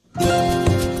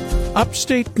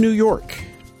Upstate New York,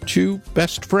 two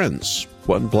best friends,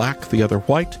 one black, the other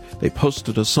white. They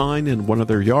posted a sign in one of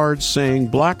their yards saying,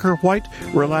 "Black or white,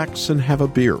 relax and have a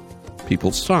beer."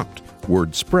 People stopped,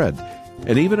 word spread,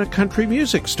 and even a country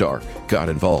music star got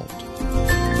involved.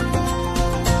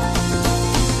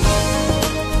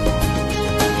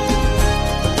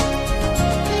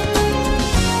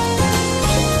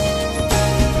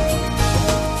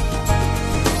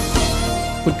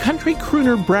 When country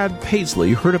crooner Brad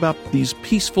Paisley heard about these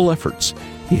peaceful efforts,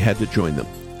 he had to join them.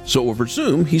 So over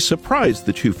Zoom, he surprised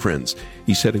the two friends.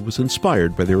 He said he was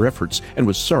inspired by their efforts and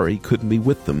was sorry he couldn't be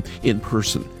with them in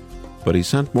person. But he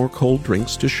sent more cold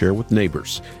drinks to share with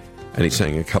neighbors. And he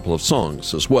sang a couple of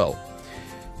songs as well.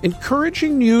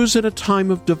 Encouraging news in a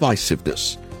time of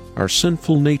divisiveness. Our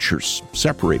sinful natures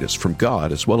separate us from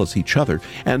God as well as each other,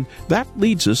 and that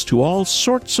leads us to all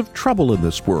sorts of trouble in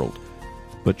this world.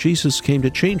 But Jesus came to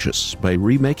change us by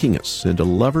remaking us into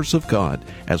lovers of God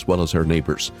as well as our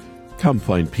neighbors. Come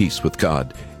find peace with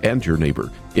God and your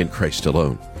neighbor in Christ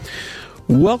alone.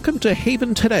 Welcome to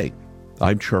Haven Today.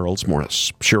 I'm Charles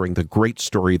Morris, sharing the great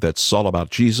story that's all about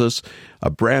Jesus,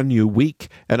 a brand new week,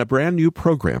 and a brand new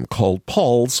program called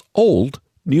Paul's Old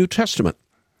New Testament.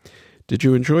 Did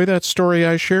you enjoy that story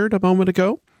I shared a moment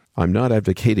ago? I'm not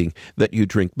advocating that you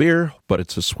drink beer, but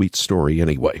it's a sweet story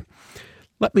anyway.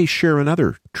 Let me share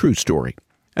another true story.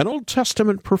 An Old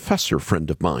Testament professor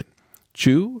friend of mine.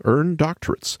 Jew, earned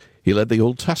doctorates. He led the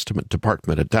Old Testament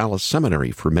department at Dallas Seminary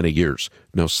for many years.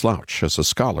 No slouch as a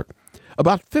scholar.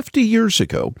 About 50 years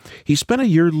ago, he spent a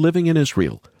year living in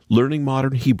Israel, learning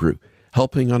modern Hebrew,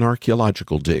 helping on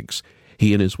archaeological digs.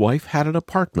 He and his wife had an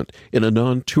apartment in a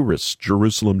non-tourist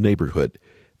Jerusalem neighborhood.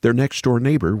 Their next-door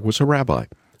neighbor was a rabbi,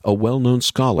 a well-known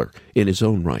scholar in his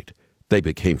own right. They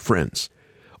became friends.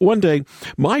 One day,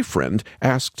 my friend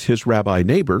asked his rabbi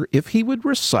neighbor if he would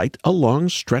recite a long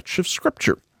stretch of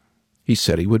Scripture. He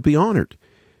said he would be honored.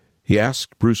 He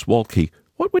asked Bruce Waltke,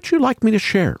 "What would you like me to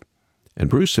share?" And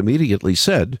Bruce immediately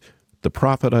said, "The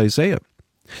prophet Isaiah."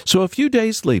 So a few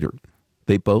days later,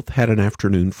 they both had an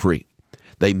afternoon free.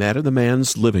 They met in the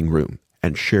man's living room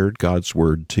and shared God's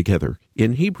word together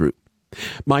in Hebrew.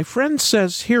 My friend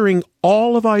says hearing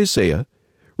all of Isaiah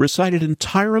recited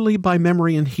entirely by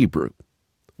memory in Hebrew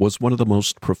was one of the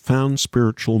most profound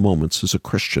spiritual moments as a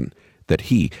Christian that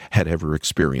he had ever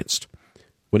experienced.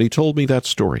 When he told me that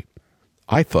story,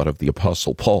 I thought of the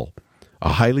Apostle Paul,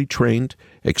 a highly trained,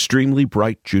 extremely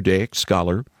bright Judaic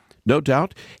scholar. No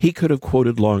doubt he could have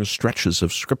quoted long stretches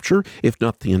of Scripture, if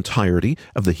not the entirety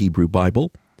of the Hebrew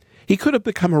Bible. He could have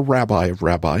become a rabbi of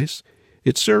rabbis.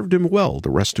 It served him well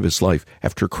the rest of his life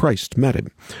after Christ met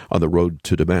him on the road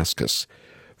to Damascus.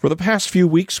 For the past few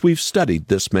weeks, we've studied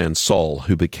this man Saul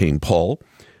who became Paul.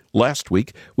 Last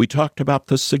week, we talked about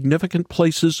the significant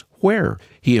places where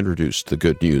he introduced the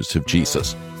good news of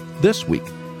Jesus. This week,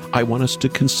 I want us to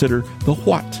consider the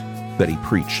what that he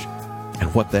preached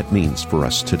and what that means for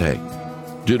us today.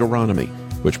 Deuteronomy,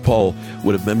 which Paul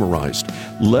would have memorized,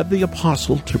 led the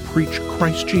apostle to preach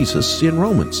Christ Jesus in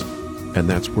Romans. And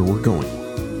that's where we're going,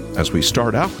 as we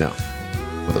start out now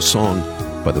with a song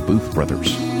by the Booth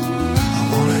Brothers.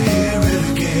 I want to hear it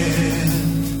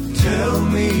again. Tell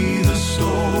me the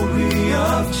story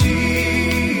of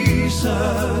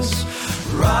Jesus.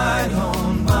 Write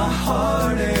on my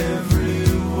heart every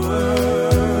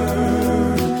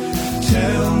word.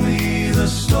 Tell me the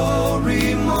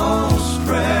story most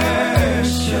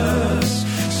precious,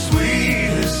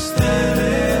 sweetest that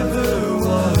ever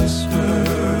was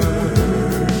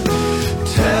heard.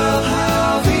 Tell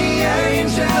how the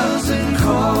angels in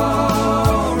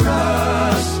chorus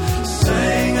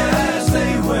sang as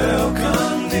they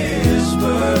welcomed his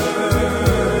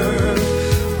birth.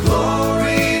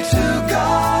 Glory to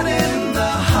God in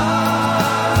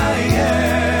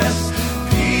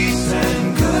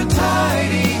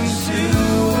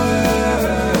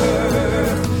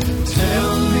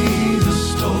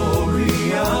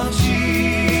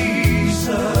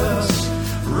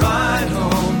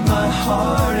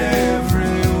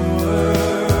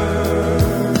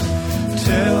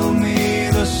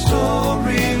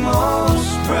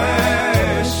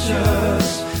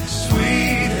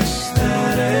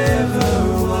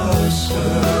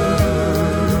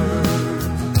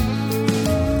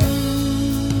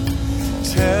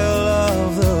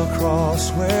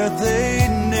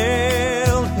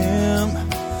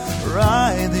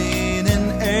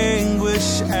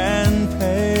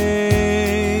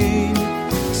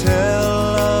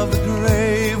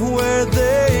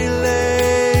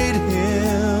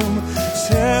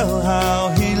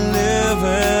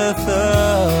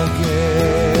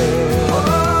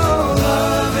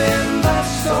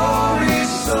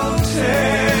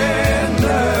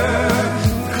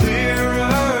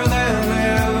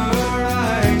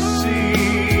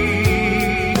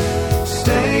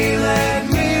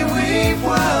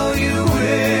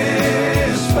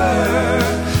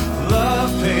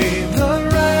Love paid the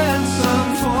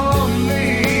ransom for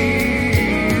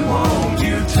me. Won't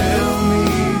you tell me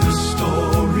the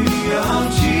story of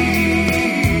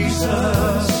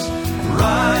Jesus?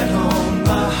 Write on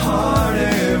my heart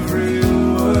every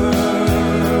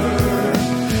word.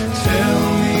 Tell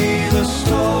me the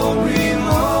story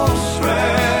most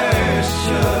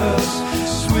precious,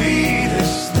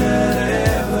 sweetest that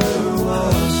ever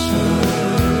was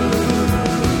heard.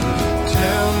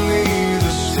 Tell me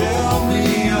the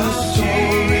story of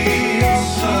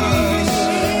Jesus.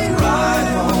 Write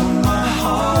on my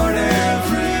heart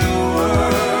every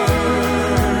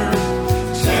word.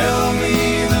 Tell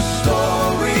me the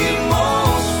story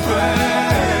most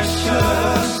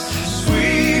precious,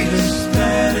 sweetest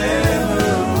that ever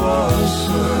was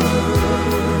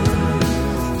heard.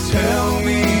 Tell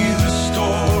me the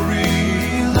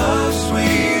story, love's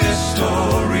sweetest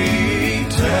story.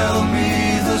 Tell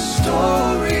me the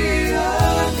story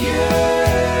again.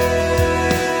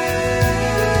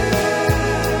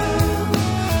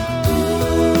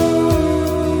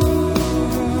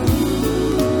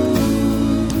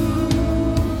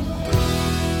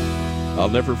 I'll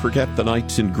never forget the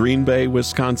night in Green Bay,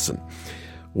 Wisconsin.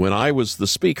 When I was the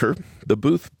speaker, the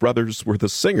Booth brothers were the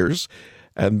singers,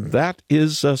 and that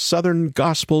is a Southern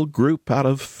gospel group out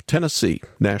of Tennessee,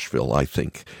 Nashville, I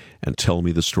think. And tell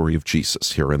me the story of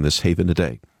Jesus here in this Haven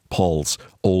Today, Paul's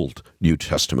Old New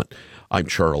Testament. I'm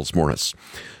Charles Morris.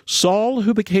 Saul,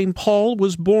 who became Paul,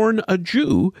 was born a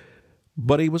Jew,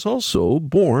 but he was also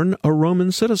born a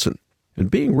Roman citizen. And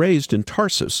being raised in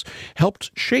Tarsus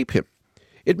helped shape him.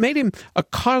 It made him a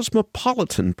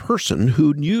cosmopolitan person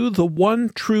who knew the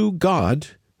one true God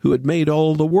who had made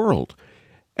all the world.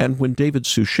 And when David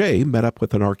Suchet met up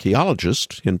with an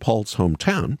archaeologist in Paul's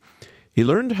hometown, he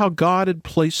learned how God had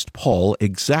placed Paul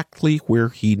exactly where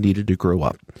he needed to grow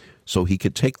up, so he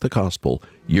could take the gospel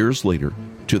years later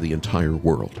to the entire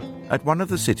world. At one of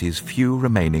the city's few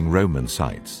remaining Roman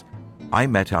sites, I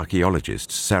met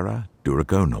archaeologist Sarah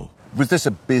Duragonal. Was this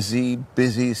a busy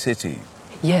city?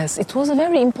 Yes, it was a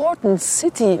very important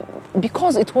city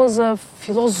because it was a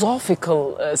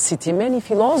philosophical city. Many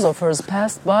philosophers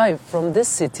passed by from this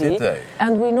city. Did they?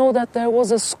 And we know that there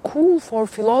was a school for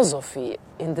philosophy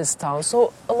in this town.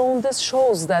 So alone this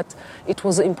shows that it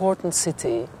was an important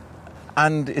city.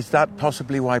 And is that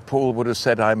possibly why Paul would have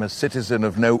said, I'm a citizen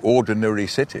of no ordinary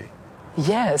city?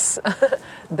 Yes,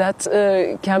 that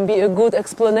can be a good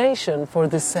explanation for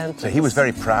this sentence. So he was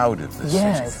very proud of this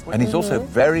city. And he's also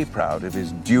very proud of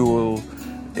his dual,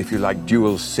 if you like,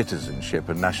 dual citizenship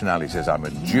and nationality. He says, I'm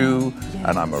a Jew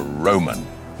and I'm a Roman.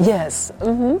 Yes,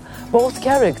 both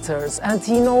characters. And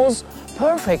he knows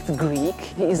perfect Greek.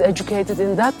 He is educated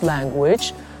in that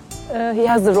language. He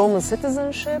has the Roman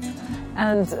citizenship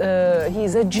and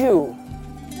he's a Jew.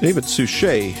 David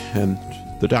Suchet and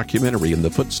the documentary In the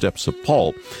Footsteps of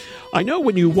Paul. I know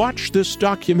when you watch this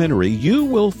documentary, you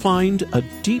will find a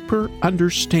deeper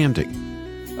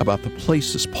understanding about the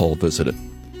places Paul visited.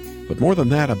 But more than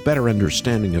that, a better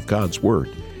understanding of God's Word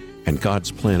and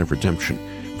God's plan of redemption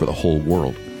for the whole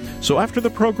world. So after the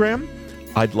program,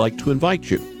 I'd like to invite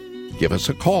you. Give us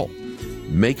a call.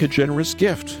 Make a generous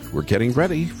gift. We're getting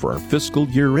ready for our fiscal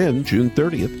year end, June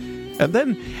 30th. And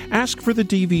then ask for the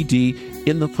DVD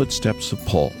In the Footsteps of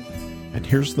Paul. And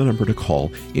here's the number to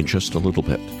call in just a little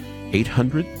bit.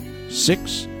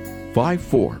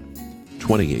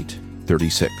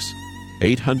 800-654-2836.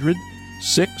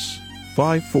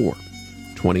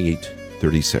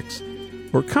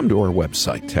 800-654-2836. Or come to our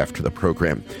website after the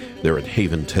program. They're at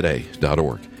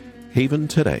haventoday.org.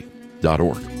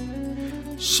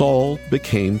 haventoday.org. Saul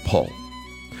became Paul.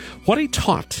 What he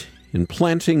taught in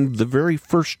planting the very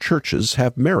first churches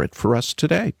have merit for us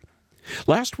today.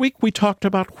 Last week, we talked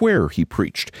about where he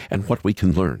preached and what we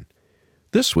can learn.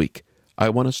 This week, I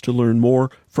want us to learn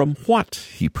more from what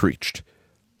he preached.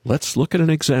 Let's look at an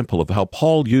example of how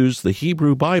Paul used the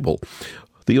Hebrew Bible,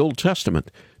 the Old Testament,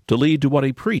 to lead to what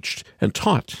he preached and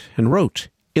taught and wrote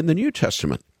in the New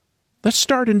Testament. Let's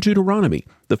start in Deuteronomy,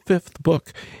 the 5th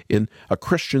book in a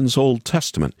Christian's Old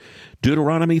Testament.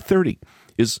 Deuteronomy 30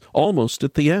 is almost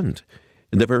at the end.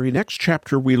 In the very next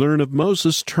chapter, we learn of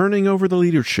Moses turning over the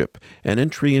leadership and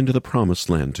entry into the Promised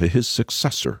Land to his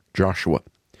successor, Joshua.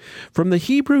 From the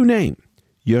Hebrew name,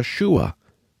 Yeshua,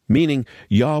 meaning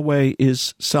Yahweh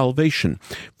is salvation.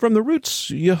 From the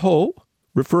roots Yeho,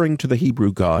 referring to the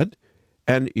Hebrew God,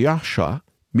 and Yasha,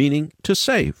 meaning to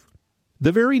save.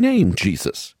 The very name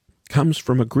Jesus comes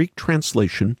from a Greek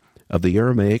translation of the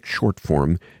Aramaic short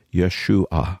form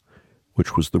Yeshua,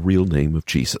 which was the real name of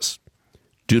Jesus.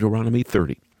 Deuteronomy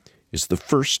 30 is the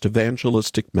first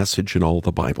evangelistic message in all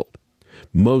the Bible.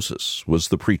 Moses was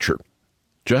the preacher.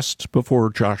 Just before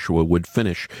Joshua would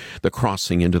finish the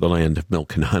crossing into the land of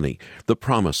milk and honey, the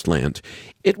promised land,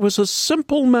 it was a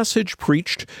simple message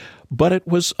preached, but it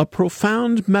was a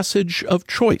profound message of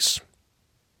choice,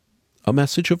 a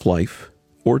message of life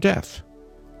or death.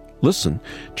 Listen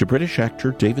to British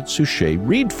actor David Suchet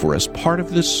read for us part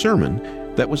of this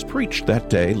sermon that was preached that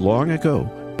day long ago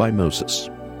by Moses.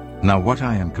 Now what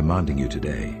I am commanding you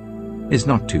today is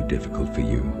not too difficult for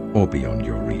you or beyond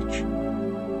your reach.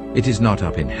 It is not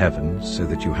up in heaven so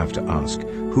that you have to ask,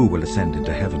 who will ascend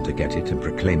into heaven to get it and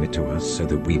proclaim it to us so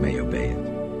that we may obey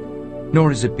it?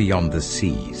 Nor is it beyond the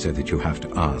sea so that you have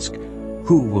to ask,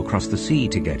 who will cross the sea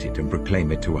to get it and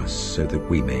proclaim it to us so that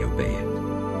we may obey it?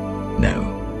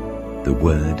 No, the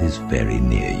word is very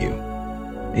near you.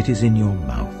 It is in your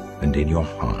mouth and in your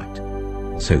heart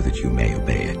so that you may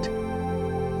obey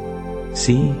it.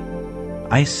 See,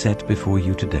 I set before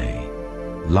you today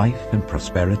life and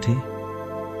prosperity,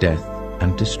 death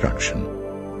and destruction.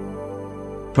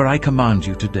 For I command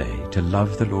you today to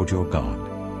love the Lord your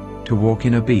God, to walk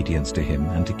in obedience to him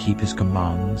and to keep his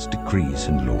commands, decrees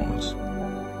and laws.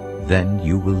 Then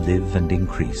you will live and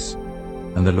increase,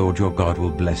 and the Lord your God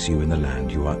will bless you in the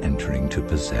land you are entering to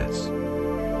possess.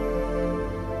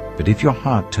 But if your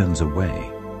heart turns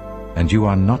away, and you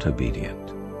are not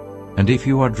obedient, and if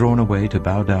you are drawn away to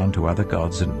bow down to other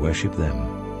gods and worship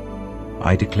them,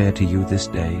 I declare to you this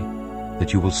day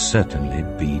that you will certainly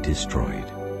be destroyed.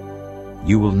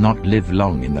 You will not live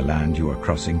long in the land you are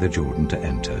crossing the Jordan to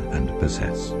enter and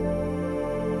possess.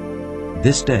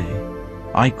 This day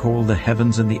I call the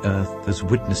heavens and the earth as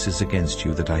witnesses against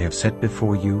you that I have set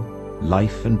before you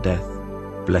life and death,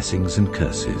 blessings and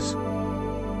curses.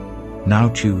 Now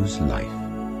choose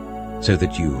life, so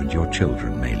that you and your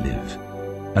children may live,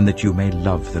 and that you may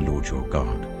love the Lord your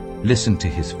God. Listen to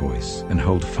his voice and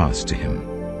hold fast to him.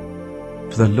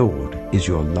 For the Lord is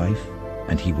your life,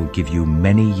 and he will give you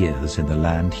many years in the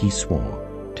land he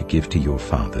swore to give to your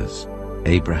fathers,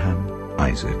 Abraham,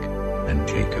 Isaac, and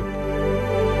Jacob.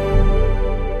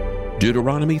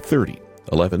 Deuteronomy 30,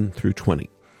 11 through 20,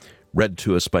 read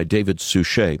to us by David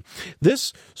Suchet.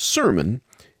 This sermon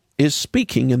is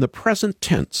speaking in the present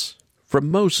tense from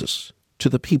Moses to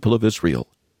the people of Israel,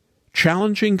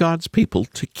 challenging God's people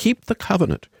to keep the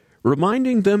covenant,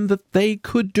 reminding them that they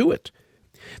could do it.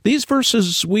 These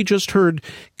verses we just heard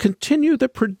continue the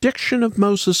prediction of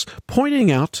Moses,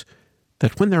 pointing out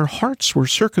that when their hearts were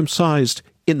circumcised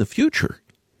in the future,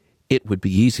 it would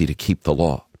be easy to keep the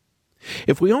law.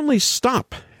 If we only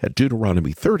stop at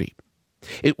Deuteronomy 30,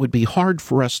 it would be hard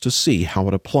for us to see how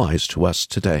it applies to us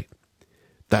today.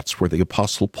 That's where the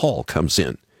Apostle Paul comes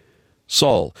in.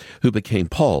 Saul, who became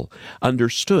Paul,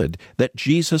 understood that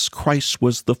Jesus Christ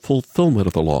was the fulfillment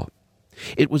of the law.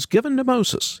 It was given to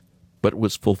Moses, but it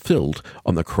was fulfilled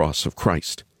on the cross of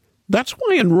Christ. That's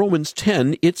why in Romans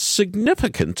 10, it's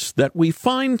significant that we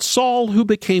find Saul, who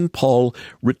became Paul,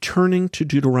 returning to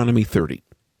Deuteronomy 30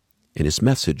 in his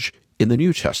message in the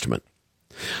New Testament.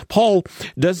 Paul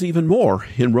does even more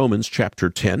in Romans chapter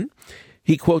 10.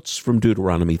 He quotes from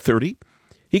Deuteronomy 30.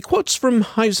 He quotes from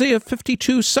Isaiah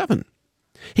 52:7.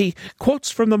 He quotes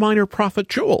from the minor prophet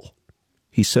Joel.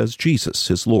 He says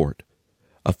Jesus is Lord,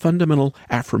 a fundamental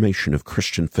affirmation of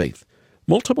Christian faith.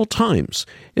 Multiple times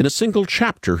in a single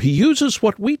chapter, he uses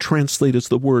what we translate as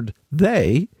the word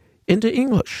they into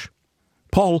English.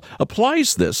 Paul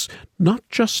applies this not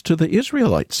just to the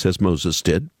Israelites, as Moses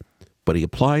did, but he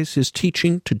applies his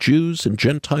teaching to Jews and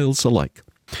Gentiles alike.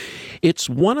 It's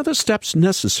one of the steps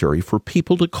necessary for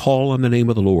people to call on the name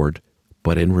of the Lord,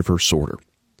 but in reverse order.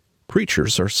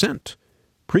 Preachers are sent.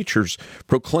 Preachers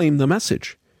proclaim the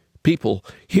message. People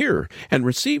hear and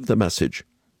receive the message,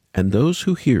 and those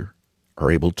who hear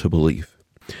are able to believe.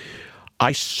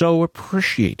 I so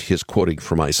appreciate his quoting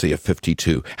from Isaiah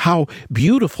 52. How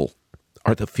beautiful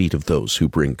are the feet of those who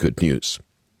bring good news.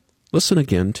 Listen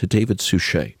again to David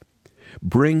Suchet.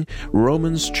 Bring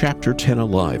Romans chapter 10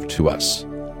 alive to us.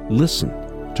 Listen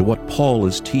to what Paul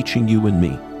is teaching you and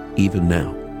me, even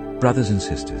now. Brothers and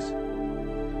sisters,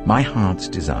 my heart's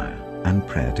desire and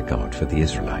prayer to God for the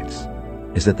Israelites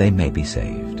is that they may be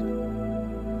saved.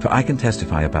 For I can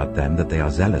testify about them that they are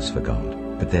zealous for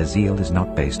God, but their zeal is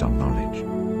not based on knowledge.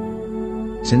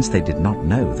 Since they did not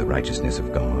know the righteousness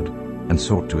of God and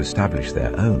sought to establish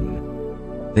their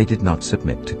own, they did not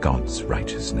submit to God's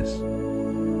righteousness.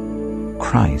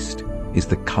 Christ is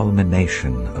the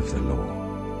culmination of the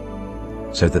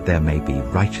law, so that there may be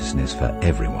righteousness for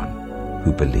everyone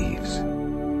who believes.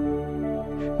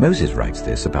 Moses writes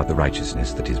this about the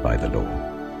righteousness that is by the law.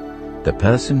 The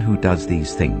person who does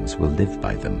these things will live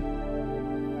by them.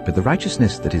 But the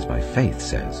righteousness that is by faith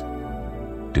says,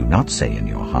 Do not say in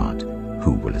your heart,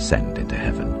 who will ascend into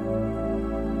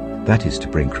heaven? That is to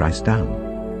bring Christ down.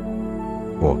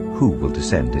 Or who will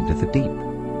descend into the deep?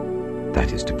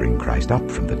 That is to bring Christ up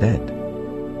from the dead.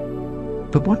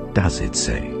 But what does it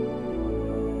say?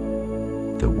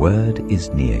 The word is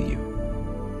near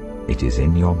you. It is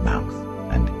in your mouth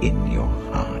and in your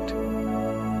heart.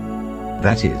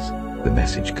 That is the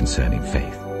message concerning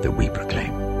faith that we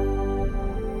proclaim.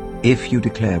 If you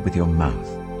declare with your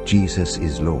mouth Jesus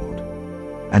is Lord,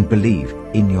 and believe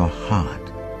in your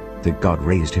heart that God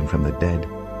raised him from the dead,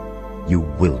 you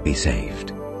will be saved.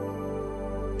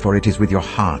 For it is with your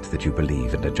heart that you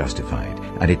believe and are justified,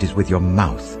 and it is with your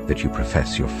mouth that you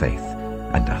profess your faith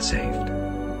and are saved.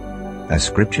 As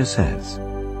Scripture says,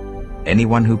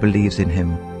 anyone who believes in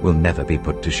him will never be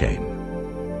put to shame.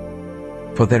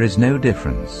 For there is no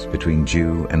difference between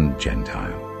Jew and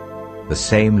Gentile. The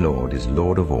same Lord is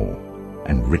Lord of all,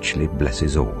 and richly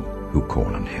blesses all who call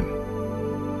on him.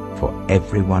 For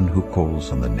everyone who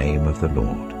calls on the name of the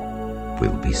Lord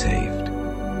will be saved.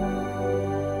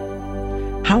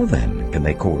 How then can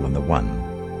they call on the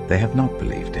one they have not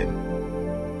believed in?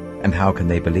 And how can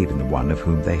they believe in the one of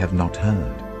whom they have not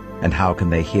heard? And how can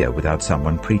they hear without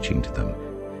someone preaching to them?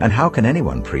 And how can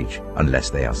anyone preach unless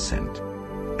they are sent?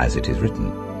 As it is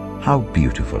written, how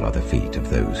beautiful are the feet of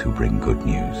those who bring good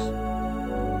news.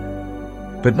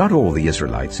 But not all the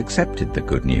Israelites accepted the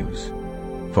good news.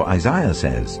 For Isaiah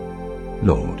says,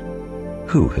 Lord,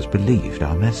 who has believed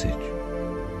our message?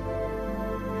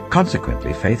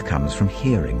 Consequently, faith comes from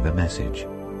hearing the message,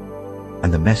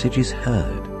 and the message is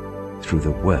heard through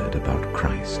the word about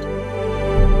Christ.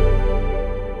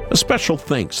 A special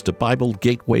thanks to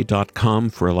BibleGateway.com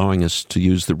for allowing us to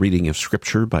use the reading of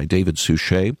Scripture by David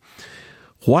Suchet.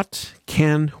 What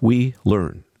can we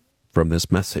learn from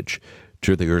this message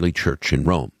to the early church in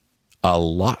Rome? A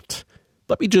lot.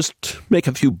 Let me just make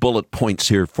a few bullet points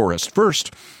here for us.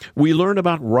 First, we learn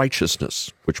about righteousness,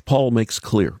 which Paul makes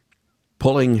clear,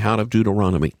 pulling out of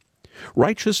Deuteronomy.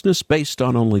 Righteousness based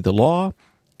on only the law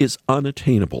is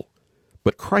unattainable,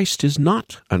 but Christ is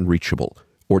not unreachable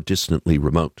or distantly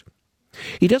remote.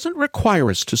 He doesn't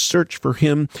require us to search for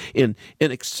him in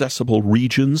inaccessible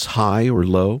regions, high or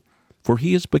low, for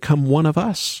he has become one of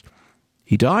us.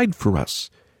 He died for us,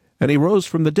 and he rose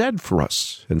from the dead for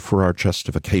us and for our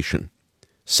justification.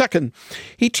 Second,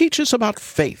 he teaches about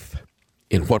faith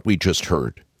in what we just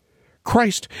heard.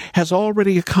 Christ has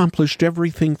already accomplished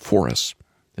everything for us,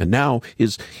 and now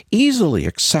is easily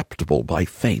acceptable by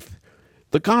faith.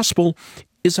 The gospel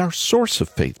is our source of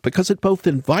faith because it both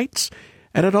invites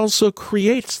and it also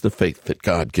creates the faith that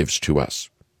God gives to us.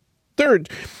 Third,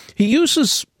 he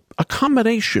uses a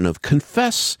combination of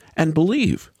confess and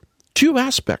believe, two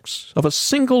aspects of a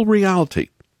single reality.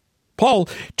 Paul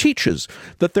teaches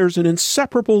that there's an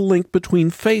inseparable link between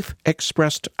faith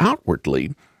expressed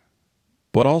outwardly,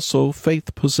 but also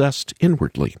faith possessed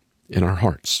inwardly in our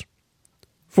hearts.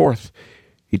 Fourth,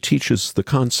 he teaches the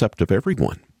concept of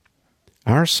everyone.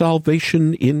 Our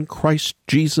salvation in Christ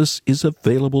Jesus is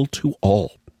available to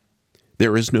all.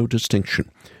 There is no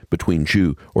distinction between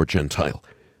Jew or Gentile.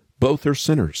 Both are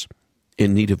sinners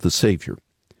in need of the Savior.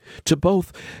 To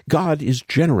both, God is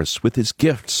generous with his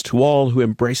gifts to all who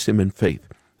embrace him in faith,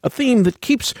 a theme that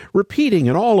keeps repeating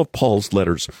in all of Paul's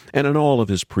letters and in all of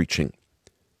his preaching.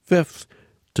 Fifth,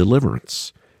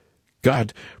 deliverance.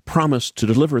 God promised to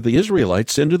deliver the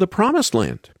Israelites into the promised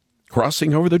land,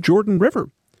 crossing over the Jordan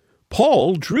River.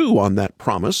 Paul drew on that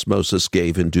promise Moses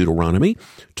gave in Deuteronomy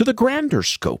to the grander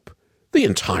scope, the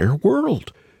entire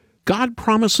world. God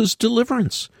promises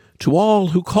deliverance to all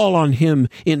who call on him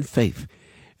in faith,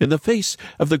 in the face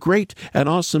of the great and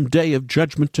awesome day of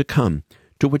judgment to come,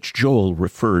 to which Joel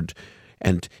referred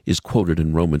and is quoted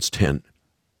in Romans 10.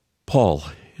 Paul,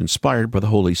 inspired by the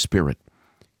Holy Spirit,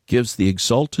 gives the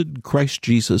exalted Christ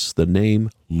Jesus the name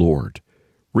Lord,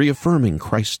 reaffirming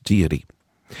Christ's deity,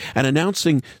 and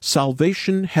announcing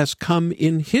salvation has come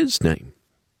in his name,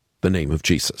 the name of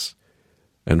Jesus.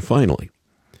 And finally,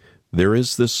 there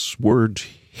is this word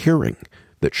hearing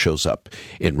that shows up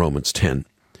in Romans 10.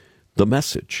 The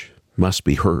message must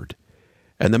be heard,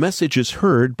 and the message is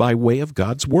heard by way of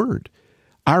God's word.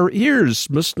 Our ears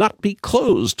must not be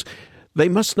closed. They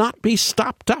must not be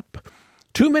stopped up.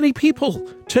 Too many people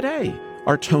today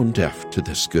are tone deaf to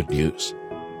this good news.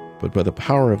 But by the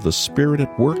power of the Spirit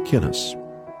at work in us,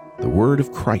 the word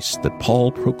of Christ that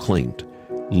Paul proclaimed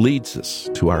leads us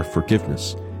to our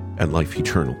forgiveness and life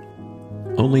eternal.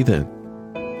 Only then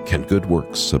can good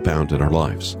works abound in our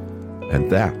lives, and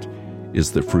that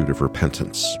is the fruit of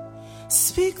repentance.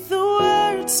 Speak the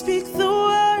word, speak the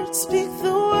word, speak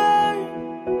the word.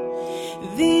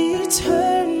 The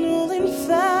eternal,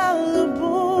 infallible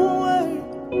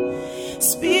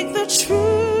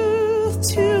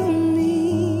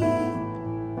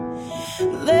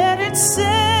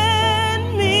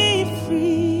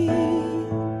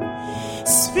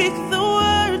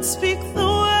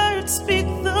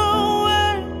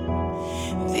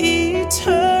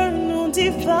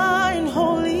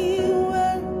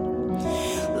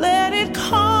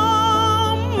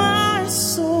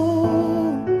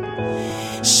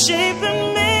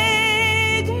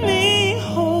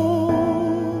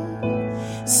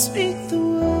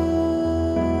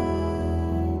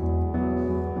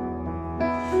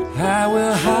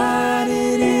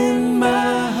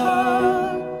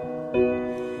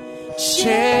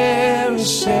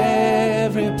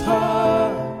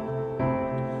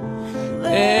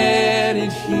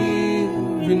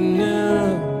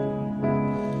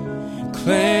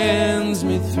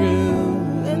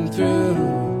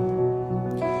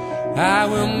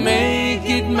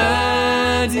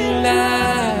my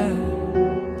delight,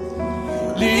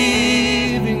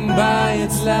 living by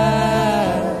its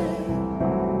light.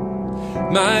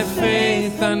 My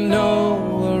faith I know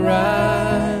will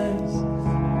rise,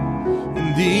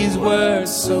 and these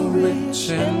words so rich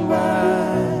and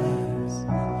wise.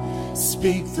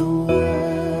 Speak the word.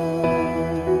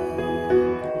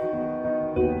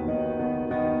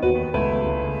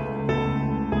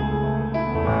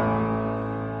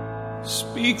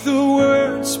 Speak the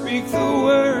word, speak the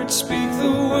word, speak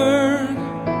the word,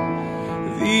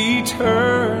 the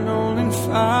eternal,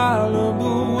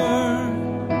 infallible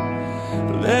word.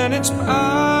 Let its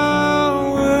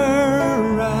power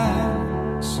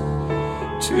rise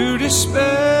to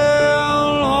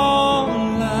dispel all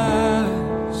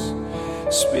lies.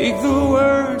 Speak the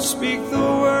word, speak the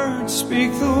word,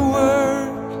 speak the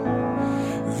word,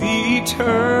 the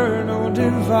eternal,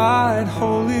 divine,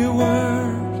 holy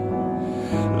word.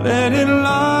 Let it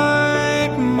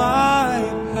light my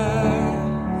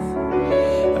path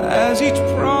as each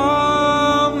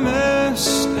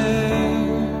promise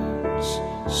stands.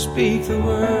 Speak the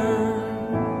word.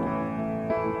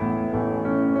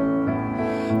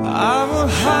 I will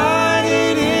hide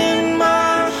it in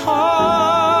my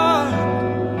heart,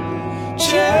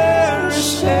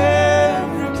 cherish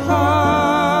every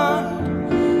part.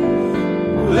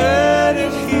 Let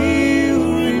it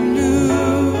heal,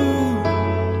 renew,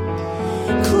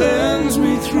 cleanse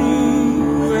me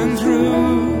through and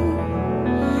through.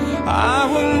 I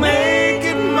will make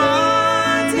it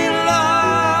my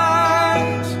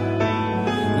delight,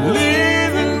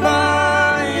 living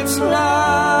by its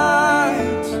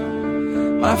light.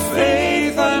 My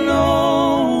faith I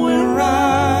know will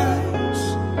rise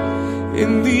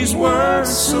in these words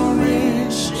so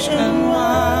rich and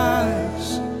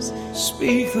wise.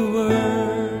 Speak the word.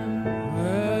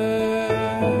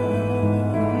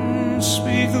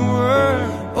 Speak the word.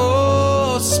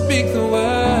 Oh, speak the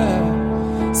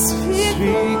word. Speak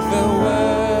the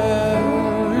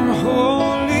word.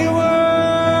 Holy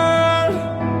word.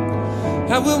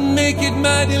 I will make it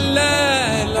my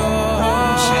delight,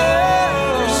 Lord.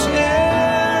 Cherish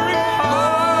every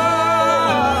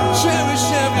part. Cherish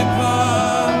every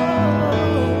part.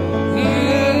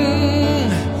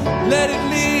 Let it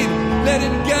lead, let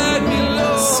it guide me,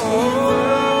 Lord.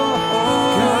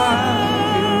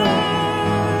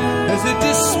 As it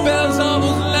dispels all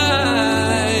those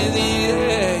lies,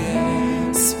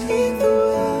 yeah. Speak the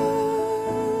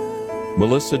word.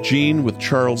 Melissa Jean with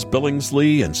Charles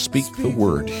Billingsley and Speak the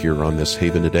Word here on This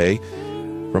Haven Today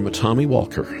from a Tommy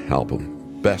Walker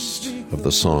album, Best of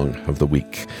the Song of the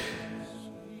Week.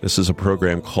 This is a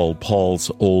program called Paul's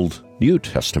Old New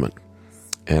Testament,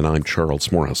 and I'm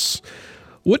Charles Morris.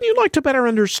 Wouldn't you like to better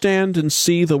understand and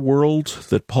see the world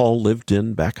that Paul lived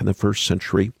in back in the first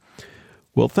century?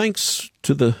 Well, thanks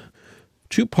to the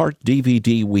two-part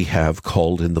DVD we have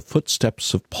called In the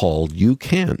Footsteps of Paul, you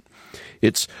can.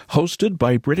 It's hosted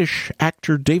by British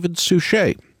actor David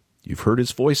Suchet. You've heard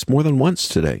his voice more than once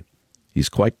today. He's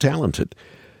quite talented.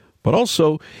 But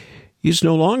also, he's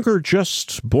no longer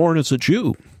just born as a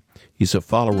Jew. He's a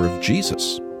follower of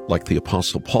Jesus, like the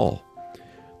Apostle Paul.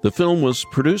 The film was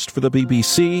produced for the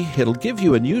BBC. It'll give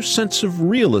you a new sense of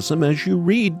realism as you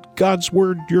read God's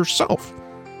Word yourself.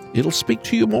 It'll speak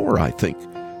to you more, I think.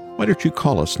 Why don't you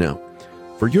call us now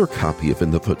for your copy of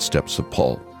In the Footsteps of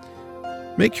Paul?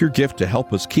 Make your gift to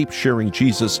help us keep sharing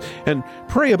Jesus, and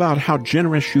pray about how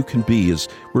generous you can be as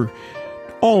we're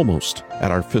almost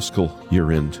at our fiscal year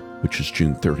end, which is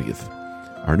June 30th.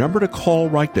 Our number to call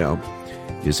right now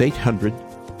is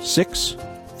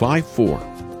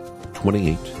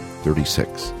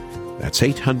 800-654-2836. That's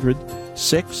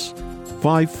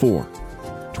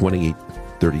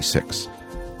 800-654-2836.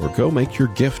 Or go make your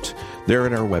gift there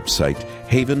at our website,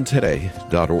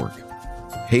 haventoday.org.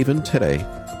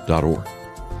 haventoday.org.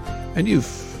 And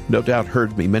you've no doubt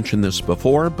heard me mention this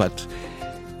before, but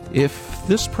if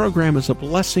this program is a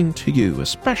blessing to you,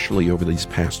 especially over these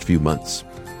past few months,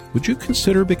 would you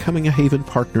consider becoming a Haven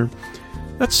partner?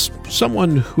 That's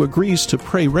someone who agrees to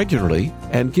pray regularly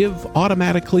and give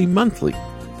automatically monthly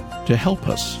to help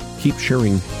us keep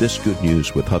sharing this good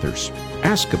news with others.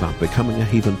 Ask about becoming a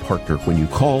Haven partner when you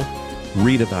call.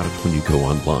 Read about it when you go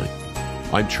online.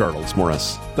 I'm Charles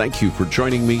Morris. Thank you for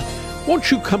joining me.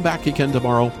 Won't you come back again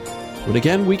tomorrow when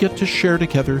again we get to share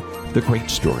together the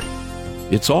great story?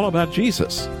 It's all about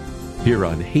Jesus here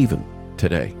on Haven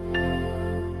Today.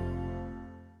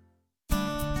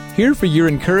 Here for your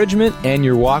encouragement and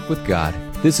your walk with God.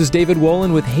 This is David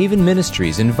Wolin with Haven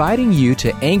Ministries, inviting you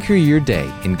to anchor your day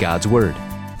in God's Word.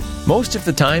 Most of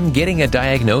the time, getting a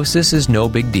diagnosis is no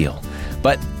big deal.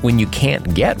 But when you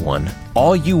can't get one,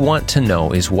 all you want to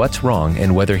know is what's wrong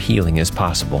and whether healing is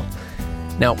possible.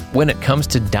 Now, when it comes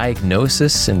to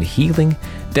diagnosis and healing,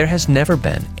 there has never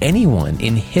been anyone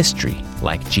in history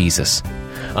like Jesus.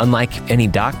 Unlike any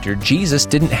doctor, Jesus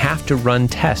didn't have to run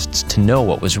tests to know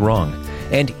what was wrong,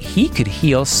 and he could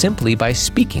heal simply by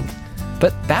speaking.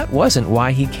 But that wasn't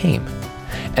why he came.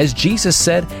 As Jesus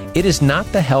said, "It is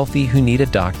not the healthy who need a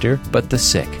doctor, but the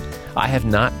sick. I have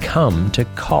not come to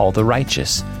call the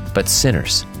righteous, but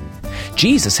sinners."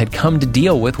 Jesus had come to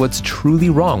deal with what's truly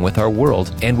wrong with our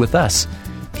world and with us.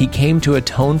 He came to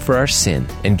atone for our sin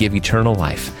and give eternal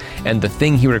life. And the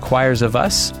thing he requires of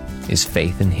us is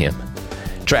faith in him.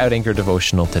 Try out Anchor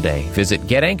Devotional today. Visit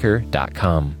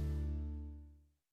getanchor.com.